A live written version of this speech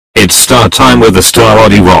It's start time with the Star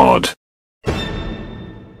Roddy Rod.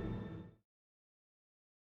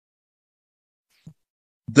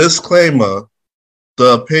 Disclaimer: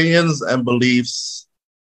 the opinions and beliefs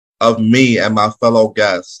of me and my fellow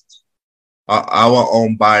guests are our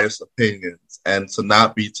own biased opinions and to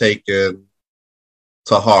not be taken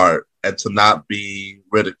to heart and to not be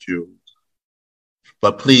ridiculed.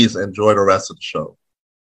 But please enjoy the rest of the show.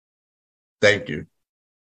 Thank you.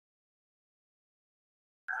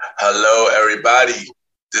 Hello, everybody.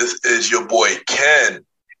 This is your boy Ken,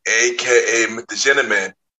 aka Mr.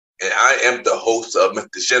 Gentleman, and I am the host of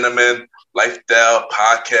Mr. Gentleman Lifestyle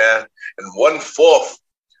Podcast and 1/4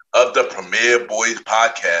 of the Premier Boys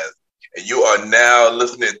Podcast. And you are now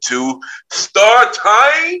listening to Star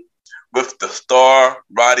Time with the Star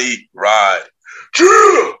Roddy Rod.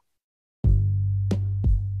 Yeah!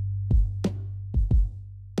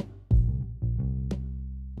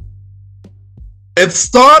 It's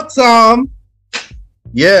start time.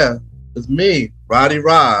 Yeah, it's me, Roddy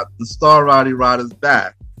Rod. The Star Roddy Rod is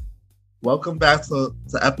back. Welcome back to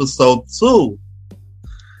episode 2.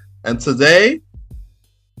 And today,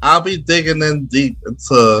 I'll be digging in deep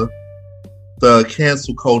into the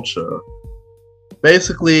cancel culture.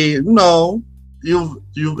 Basically,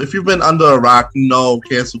 if you've been under a rock,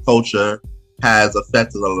 cancel culture has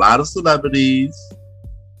affected a lot of celebrities.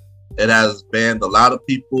 It has banned a lot of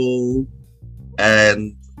people.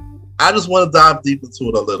 And I just want to dive deep into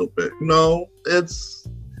it a little bit. It's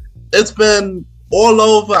been all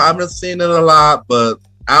over. I've been seeing it a lot, but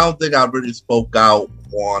I don't think I really spoke out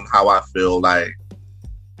on how I feel, like,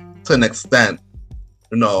 to an extent,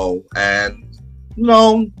 and,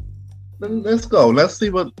 let's go. Let's see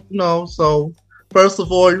what, so first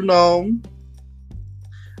of all,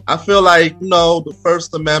 I feel like, the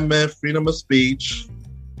First Amendment, freedom of speech,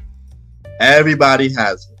 everybody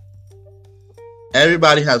has it.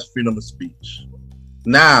 Everybody has freedom of speech.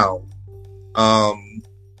 Now,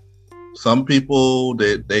 some people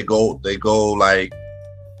they go like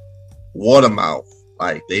water mouth.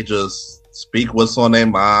 Like they just speak what's on their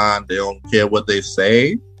mind. They don't care what they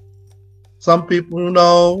say. Some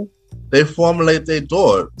people, they formulate their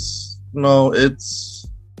thoughts. It's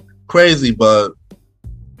crazy, but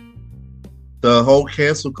the whole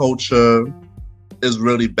cancel culture is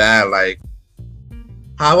really bad. Like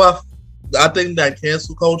how I think that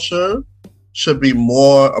cancel culture should be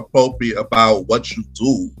more appropriate about what you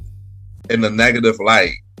do in a negative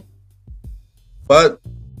light. But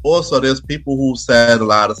also there's people who said a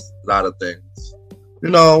lot of things.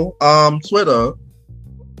 Twitter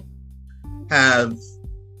have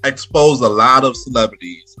exposed a lot of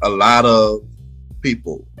celebrities, a lot of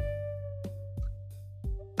people.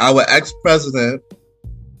 Our ex-president,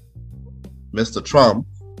 Mr. Trump,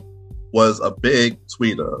 was a big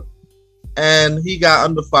tweeter. And he got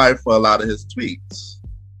under fire for a lot of his tweets.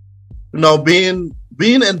 Being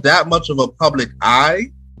in that much of a public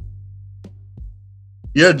eye,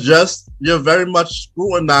 you're very much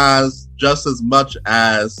scrutinized just as much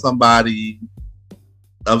as somebody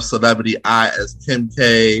of celebrity eye as Kim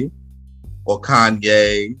K or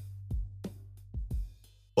Kanye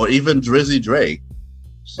or even Drizzy Drake.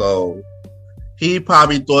 So he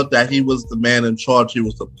probably thought that he was the man in charge, he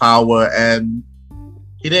was the power, and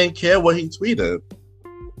he didn't care what he tweeted.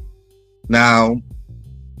 Now,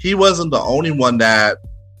 he wasn't the only one that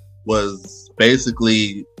was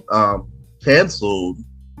basically canceled.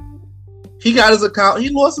 He got his account. He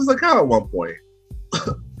lost his account at one point.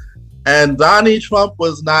 And Donald Trump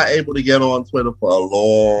was not able to get on Twitter for a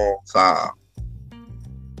long time.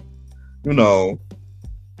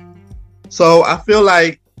 So I feel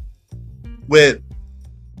like with,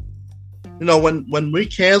 when we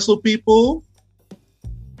cancel people,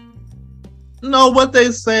 what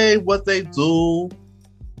they say, what they do,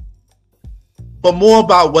 but more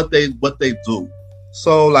about what they do.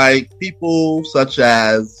 So, like, people such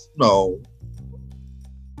as,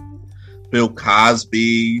 Bill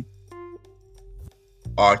Cosby,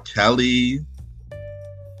 R. Kelly,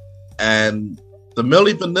 and the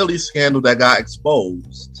Milli Vanilli scandal that got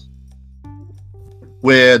exposed,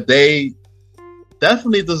 where they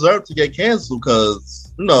definitely deserve to get canceled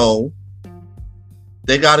because,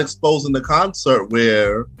 they got exposed in the concert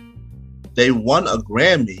where they won a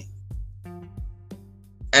Grammy.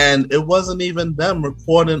 And it wasn't even them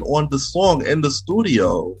recording on the song in the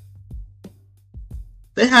studio.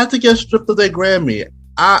 They had to get stripped of their Grammy.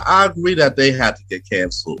 I agree that they had to get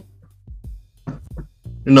canceled.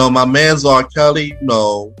 My man's R. Kelly,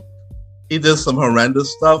 he did some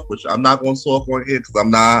horrendous stuff, which I'm not going to talk on here because I'm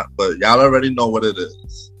not, but y'all already know what it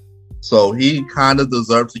is. So he kind of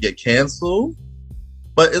deserved to get canceled.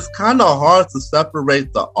 But it's kind of hard to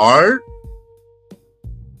separate the art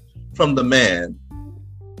from the man.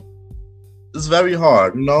 It's very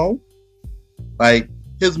hard, you know? Like,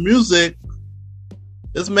 his music,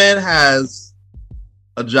 this man has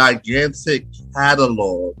a gigantic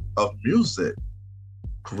catalog of music.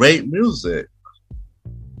 Great music.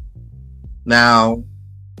 Now,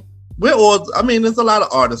 there's a lot of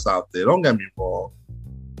artists out there, don't get me wrong.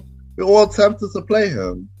 We're all tempted to play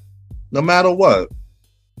him, no matter what.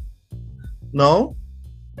 No?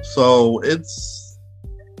 So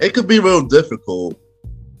it could be real difficult.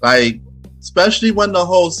 Like, especially when the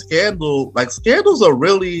whole scandal, like scandals are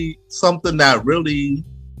really something that really,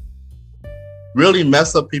 really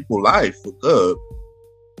mess up people's life for good.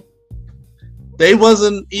 They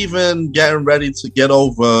wasn't even getting ready to get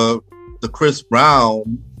over the Chris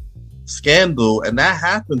Brown scandal, and that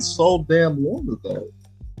happened so damn long ago.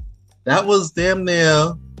 That was damn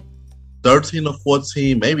near 13 or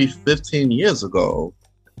 14, maybe 15 years ago.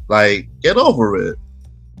 Like, get over it.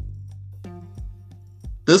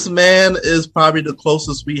 This man is probably the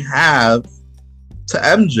closest we have to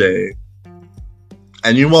MJ.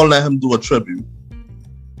 And you won't let him do a tribute.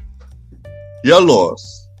 You're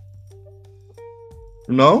lost.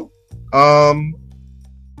 You know? I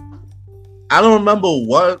don't remember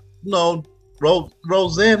what,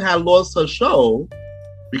 Roseanne had lost her show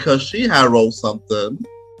because she had wrote something.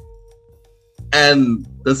 And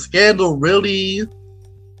the scandal really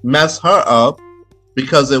messed her up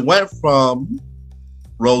because it went from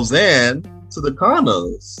Roseanne to the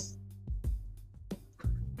Connors.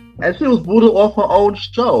 And she was booted off her own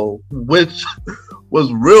show, which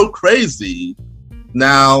was real crazy.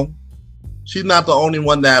 Now, she's not the only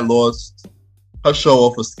one that lost her show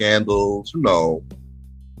off of scandals. You know,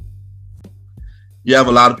 you have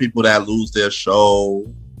a lot of people that lose their show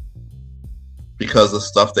because of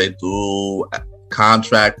stuff they do,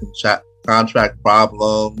 contract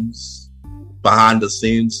problems, behind the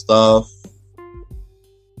scenes stuff.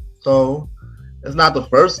 So it's not the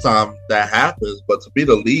first time that happens, but to be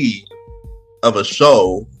the lead of a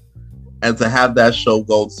show and to have that show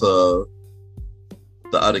go to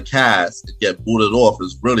the other cast and get booted off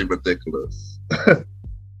is really ridiculous. But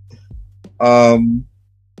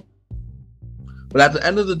at the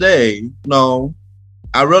end of the day,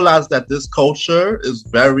 I realized that this culture is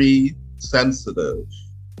very sensitive.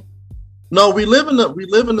 No, we live in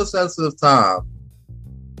a sensitive time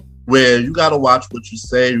where you gotta watch what you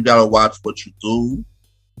say, you gotta watch what you do,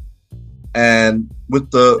 and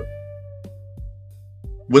with the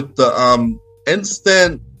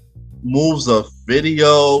instant moves of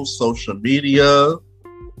video, social media,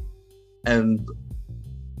 and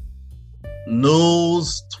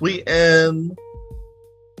news, tweeting,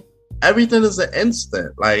 everything is an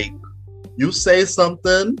instant. Like, you say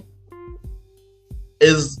something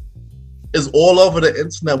is all over the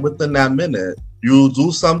internet within that minute. You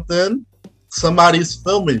do something, somebody's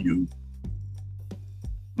filming you.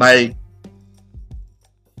 Like,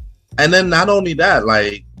 and then not only that,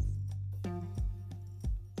 like,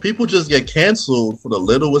 people just get canceled for the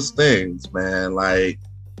littlest things, man. Like,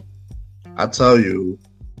 I tell you.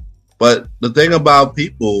 But the thing about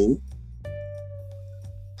people,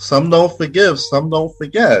 some don't forgive, some don't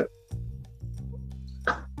forget.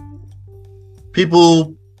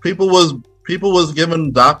 People was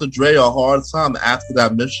giving Dr. Dre a hard time after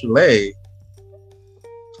that Michelet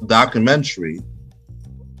documentary.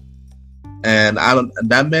 And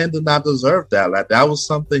that man did not deserve that. Like, that was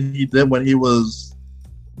something he did when he was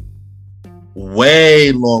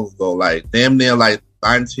way long ago, like damn near like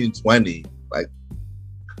 1920. Like,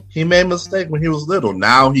 he made a mistake when he was little.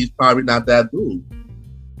 Now he's probably not that dude.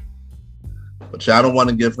 But y'all don't want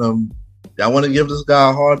to give this guy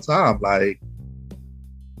a hard time. Like,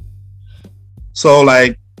 so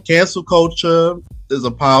like, cancel culture is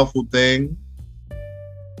a powerful thing.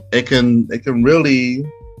 It can really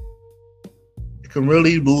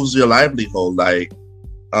lose your livelihood. Like,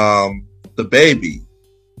 the baby,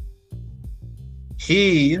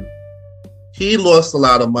 he lost a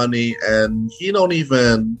lot of money, and he don't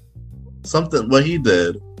even what he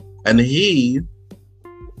did, and he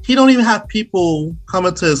don't even have people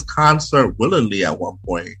coming to his concert willingly. At one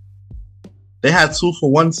point, they had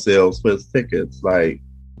 2-for-1 sales for his tickets. Like,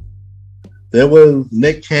 there was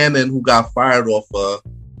Nick Cannon who got fired off of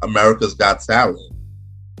America's Got Talent.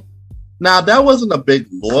 Now, that wasn't a big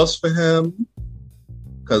loss for him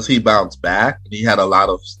because he bounced back and he had a lot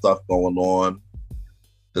of stuff going on.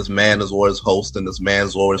 This man is always hosting. This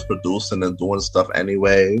man's always producing and doing stuff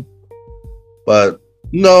anyway. But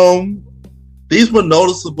no, these were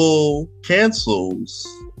noticeable cancels.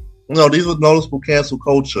 These were noticeable cancel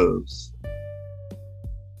cultures.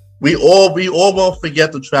 We all won't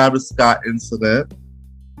forget the Travis Scott incident.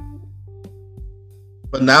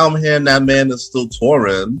 But now I'm hearing that man is still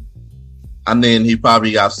touring. I mean, he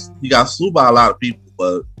probably got sued by a lot of people,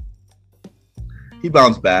 but he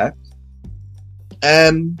bounced back.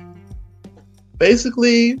 And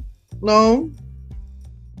basically,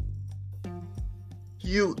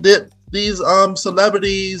 these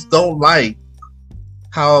celebrities don't like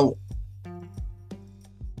how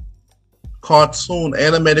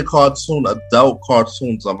animated cartoon, adult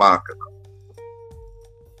cartoons are marketed.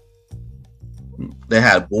 They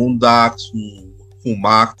had Boondocks who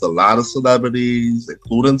mocked a lot of celebrities,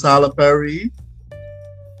 including Tyler Perry.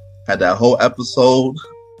 Had that whole episode,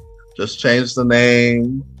 just changed the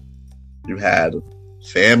name. You had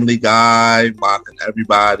Family Guy mocking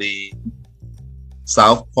everybody.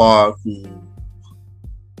 South Park who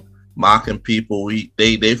mocking people.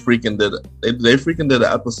 They freaking did an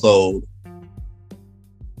episode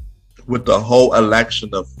with the whole election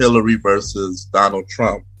of Hillary versus Donald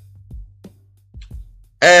Trump.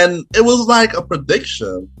 And it was like a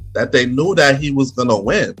prediction that they knew that he was going to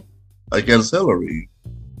win against Hillary.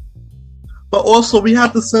 But also we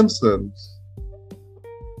have The Simpsons.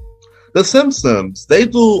 The Simpsons, they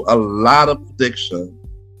do a lot of prediction.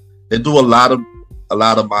 They do a lot of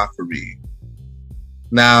mockery.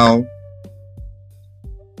 Now,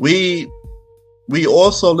 we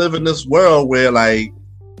also live in this world where like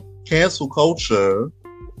cancel culture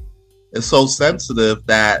is so sensitive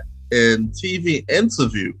that in TV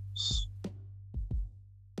interviews,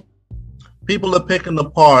 people are picking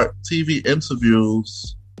apart TV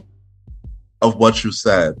interviews of what you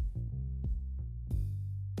said.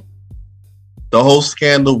 The whole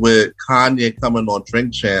scandal with Kanye coming on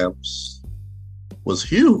Drink Champs was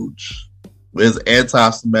huge. With his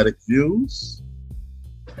anti-Semitic views.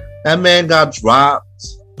 That man got dropped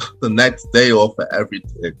the next day off of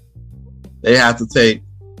everything. They had to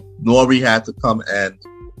Nori had to come and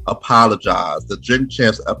apologize. The Drink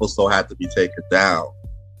Champs episode had to be taken down.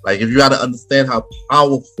 Like, if you got to understand how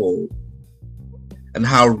powerful and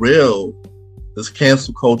how real this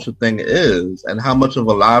cancel culture thing is and how much of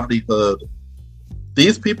a livelihood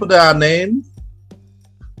these people that I named,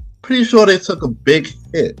 pretty sure they took a big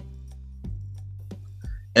hit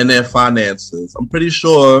in their finances. I'm pretty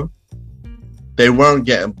sure they weren't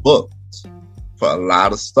getting booked for a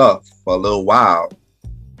lot of stuff for a little while.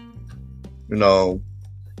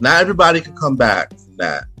 Not everybody can come back from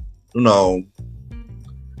that,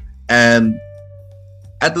 And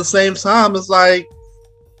at the same time, it's like,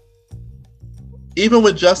 even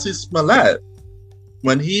with Jussie Smollett,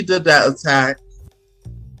 when he did that attack,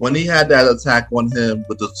 when he had that attack on him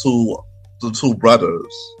with the two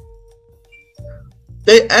brothers,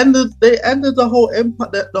 they ended the whole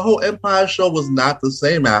Empire. The whole Empire show was not the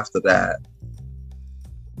same after that.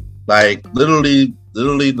 Like literally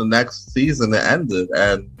the next season it ended,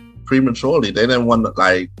 and prematurely. They didn't want to,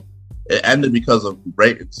 like, it ended because of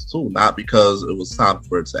ratings too, not because it was time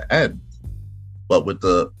for it to end. But with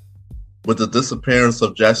the disappearance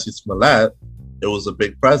of Jussie Smollett, it was a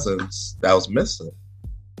big presence that was missing.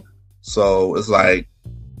 So it's like,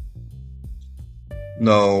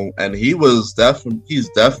 and he's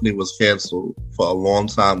definitely was canceled for a long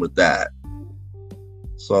time with that.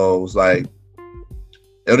 So it's like, it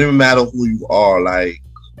don't even matter who you are. Like,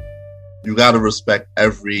 you gotta respect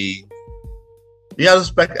everybody,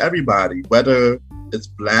 whether it's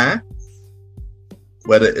black,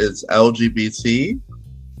 whether it's LGBT,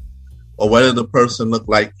 or whether the person look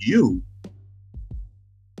like you.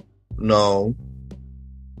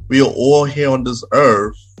 We are all here on this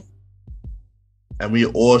earth, and we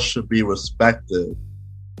all should be respected.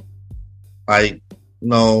 Like,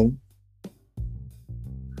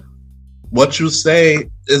 what you say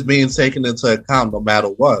is being taken into account no matter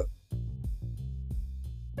what.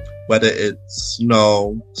 Whether it's,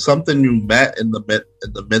 something you met in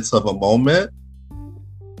the midst of a moment,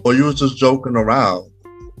 or you was just joking around.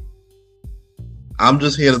 I'm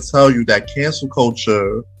just here to tell you that cancel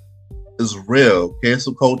culture is real.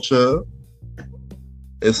 Cancel culture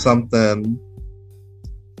is something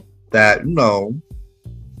that,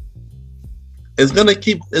 it's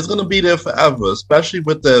gonna be there forever, especially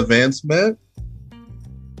with the advancement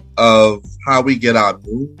of how we get our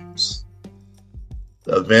news,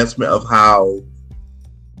 the advancement of how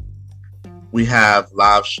we have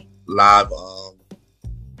live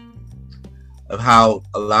of how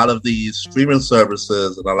a lot of these streaming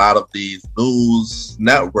services and a lot of these news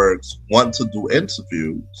networks want to do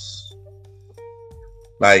interviews.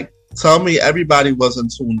 Like, tell me everybody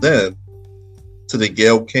wasn't tuned in to the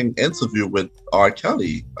Gayle King interview with R.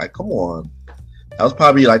 Kelly. Like, come on. That was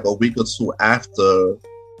probably like a week or two after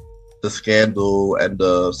the scandal and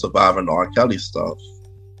the surviving R. Kelly stuff.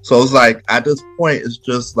 So it's like at this point, it's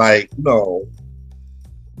just like,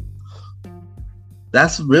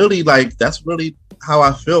 that's really how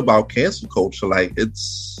I feel about cancel culture. Like,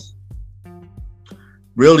 it's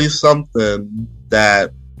really something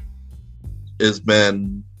that has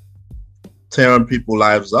been tearing people's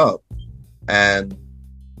lives up, and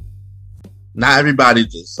not everybody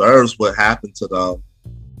deserves what happened to them.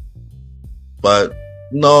 But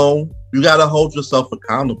no, you gotta hold yourself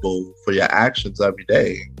accountable for your actions every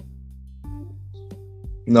day.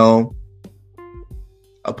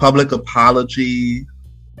 A public apology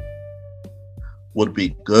would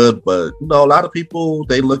be good, but a lot of people,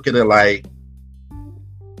 they look at it like,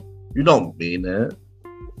 you don't mean it.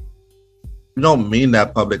 You don't mean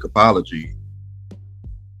that public apology.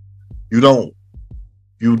 You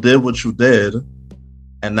did what you did,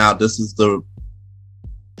 and now this is the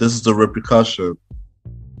repercussion.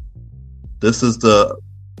 This is the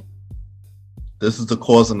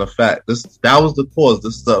cause and effect. That was the cause.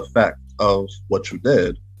 This is the effect of what you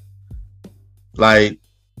did. Like,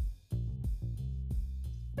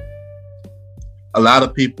 a lot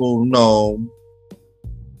of people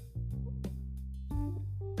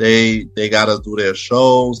they gotta do their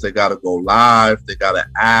shows, they gotta go live, they gotta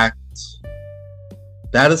act.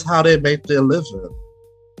 That is how they make their living.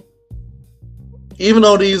 Even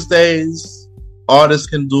though these days artists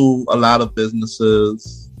can do a lot of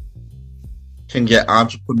businesses, can get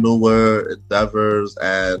entrepreneur endeavors,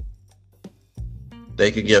 and they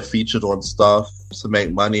can get featured on stuff to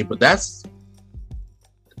make money, but that's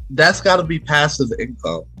got to be passive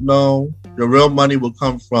income. No, your real money will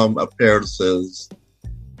come from appearances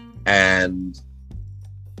and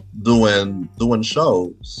doing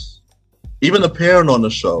shows. Even appearing on the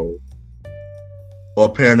show or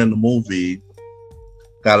appearing in the movie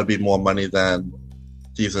got to be more money than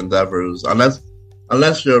these endeavors, unless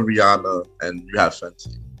you're Rihanna and you have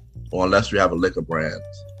Fenty, or unless you have a liquor brand.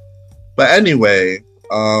 But anyway,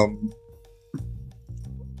 all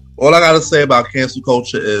I gotta say about cancel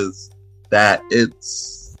culture is that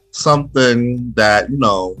it's something that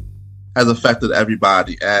has affected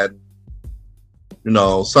everybody, and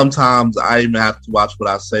sometimes I even have to watch what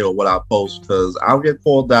I say or what I post, because I'll get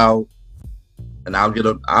called out and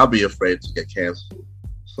I'll be afraid to get canceled.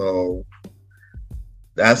 So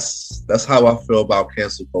that's how I feel about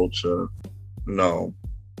cancel culture.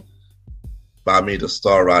 By me, the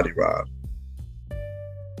star Roddy Rod.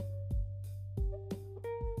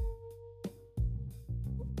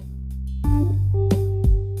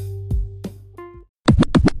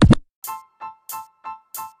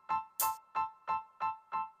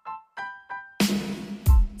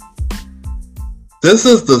 This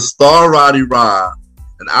is the star Roddy Rod,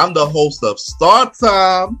 and I'm the host of Star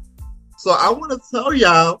Time. So I want to tell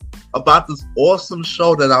y'all about this awesome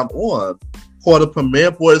show that I'm on called the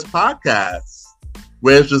Premier Boys Podcast,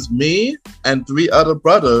 where it's just me and 3 other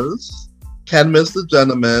brothers, Ken Mr.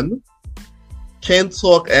 Gentleman, Ken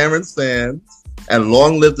Talk Aaron Sands, and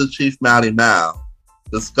Long Live the Chief Matty Mal,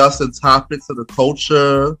 discussing topics of the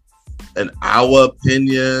culture and our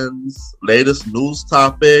opinions, latest news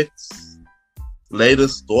topics,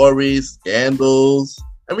 latest stories, scandals,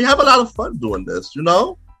 and we have a lot of fun doing this,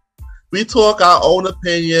 We talk our own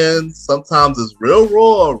opinions. Sometimes it's real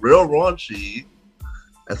raw, real raunchy,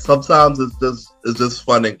 and sometimes it's just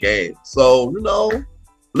fun and games. So,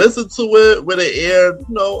 listen to it with an ear,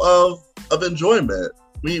 of enjoyment.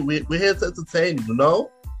 We're here to entertain you,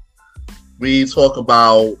 We talk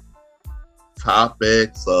about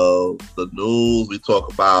topics of the news. We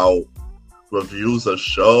talk about reviews of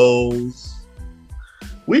shows.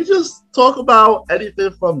 We just talk about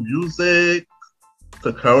anything from music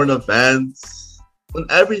to current events and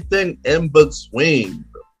everything in between.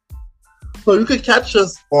 So you can catch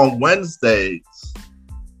us on Wednesdays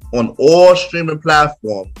on all streaming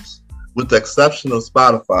platforms, with the exception of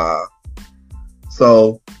Spotify.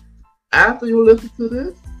 So after you listen to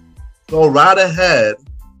this, go right ahead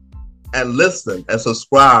and listen and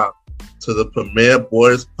subscribe to the Premier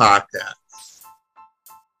Boys Podcast,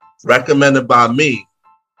 recommended by me,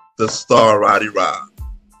 the star Roddy Rod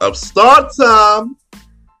of Star Time.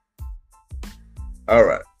 All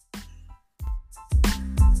right.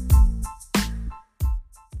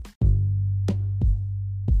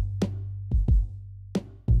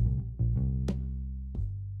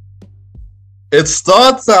 It's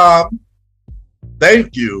Star Time.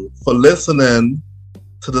 Thank you for listening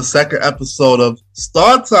to the second episode of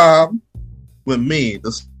Star Time with me,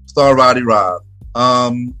 the star Roddy Rod.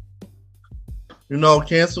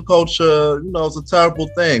 Cancel culture, it's a terrible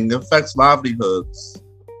thing. It affects livelihoods.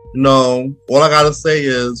 All I gotta say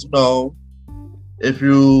is, if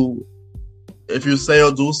you say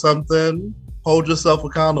or do something, hold yourself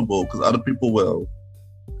accountable because other people will.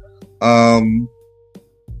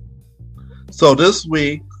 So this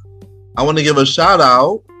week, I want to give a shout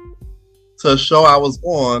out to a show I was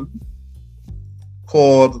on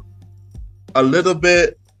called A Little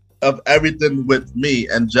Bit of Everything with Me,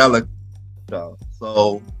 Angelica.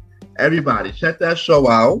 So everybody, check that show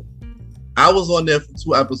out. I was on there for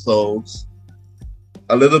 2 episodes.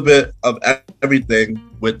 A Little Bit of Everything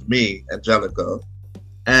with Me, Angelica.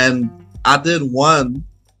 And I did one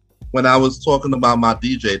when I was talking about my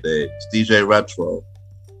DJ days, DJ Retro.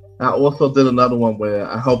 I also did another one where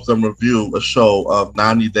I helped them review a show of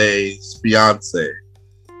 90 Days Fiance.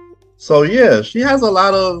 So yeah, she has a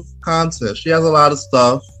lot of content. She has a lot of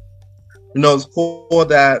stuff. It's cool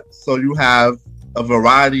that so you have a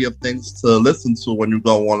variety of things to listen to when you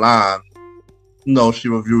go online. She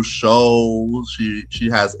reviews shows. She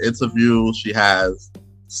has interviews. She has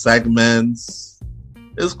segments.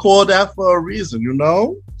 It's called that for a reason,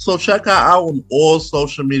 So check her out on all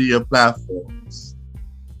social media platforms.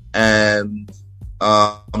 And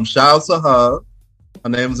shout out to her. Her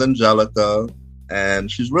name is Angelica,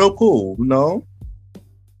 and she's real cool,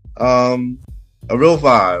 a real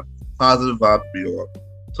vibe, positive vibe to be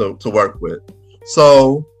on, to work with.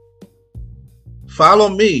 So follow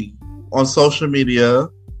me on social media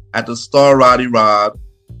at the Star Roddy Rod.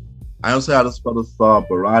 I don't say how to spell the star,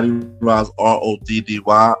 but Roddy Rod's RODDY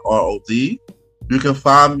ROD. You can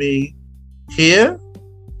find me here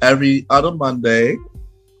every other Monday,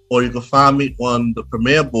 or you can find me on the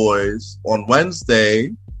Premiere Boys on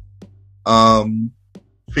Wednesday,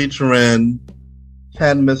 featuring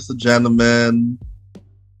Ken, Mr. Gentleman,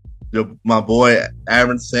 my boy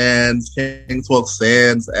Aaron Sands, King Talk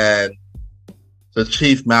Sands, and the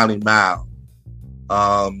Chief Mally Mal.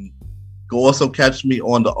 You can also catch me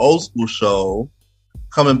on the Old School Show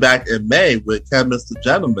coming back in May with Ken, Mr.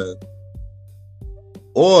 Gentleman.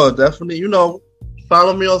 Or definitely,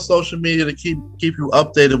 follow me on social media to keep you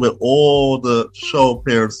updated with all the show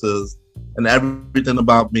appearances and everything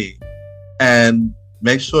about me. And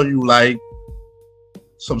make sure you like,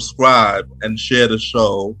 subscribe, and share the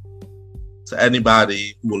show to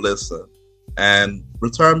anybody who will listen. And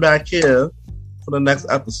return back here for the next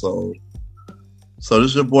episode. So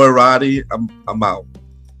this is your boy Roddy. I'm out.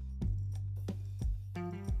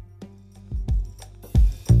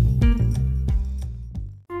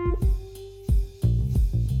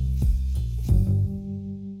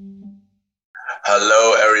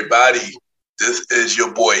 Hello, everybody. This is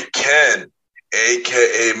your boy Ken,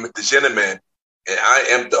 aka Mr. Gentleman, and I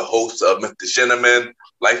am the host of Mr. Gentleman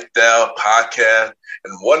Lifestyle Podcast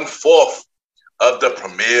and 1/4 of the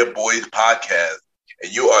Premiere Boys Podcast.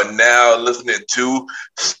 And you are now listening to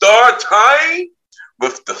Star Time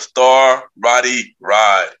with the Star Roddy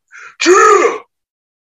Rod. True.